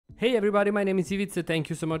Hey everybody, my name is Ivica.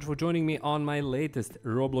 Thank you so much for joining me on my latest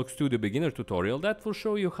Roblox Studio beginner tutorial that will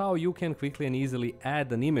show you how you can quickly and easily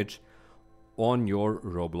add an image on your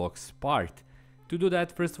Roblox part. To do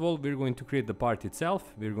that, first of all, we're going to create the part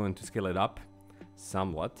itself. We're going to scale it up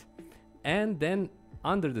somewhat. And then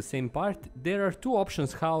under the same part, there are two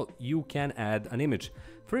options how you can add an image.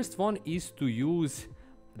 First one is to use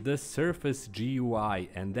the surface GUI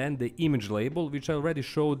and then the image label, which I already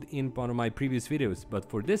showed in one of my previous videos. But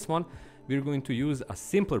for this one, we're going to use a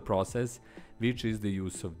simpler process, which is the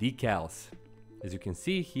use of decals. As you can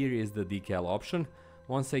see, here is the decal option.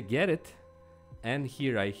 Once I get it, and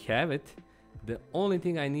here I have it, the only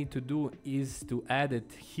thing I need to do is to add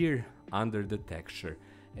it here under the texture.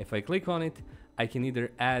 If I click on it, I can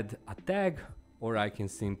either add a tag or I can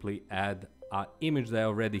simply add an image that I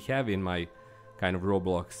already have in my kind of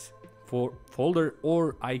Roblox folder,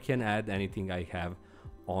 or I can add anything I have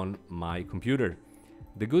on my computer.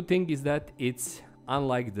 The good thing is that it's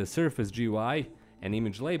unlike the surface GUI and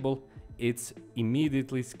image label, it's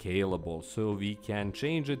immediately scalable, so we can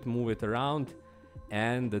change it, move it around,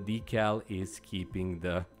 and the decal is keeping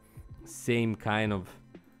the same kind of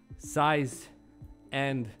size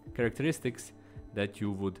and characteristics that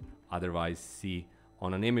you would otherwise see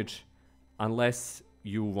on an image, unless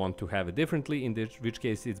you want to have it differently, in which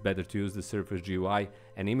case it's better to use the surface GUI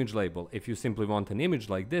and image label. If you simply want an image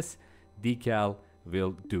like this, decal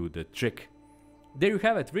will do the trick. There you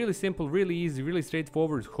have it, really simple, really easy, really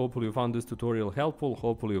straightforward. Hopefully you found this tutorial helpful,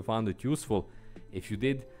 hopefully you found it useful. If you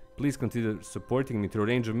did, please consider supporting me through a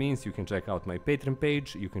range of means. You can check out my Patreon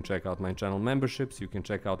page, you can check out my channel memberships, you can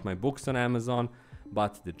check out my books on Amazon,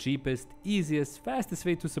 but the cheapest, easiest, fastest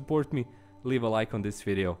way to support me, leave a like on this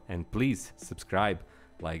video and please subscribe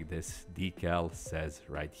like this decal says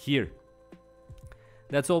right here.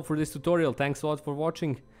 That's all for this tutorial. Thanks a lot for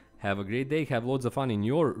watching. Have a great day, have loads of fun in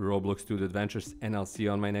your Roblox Studio adventures, and I'll see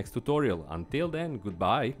you on my next tutorial. Until then,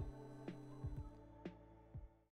 goodbye.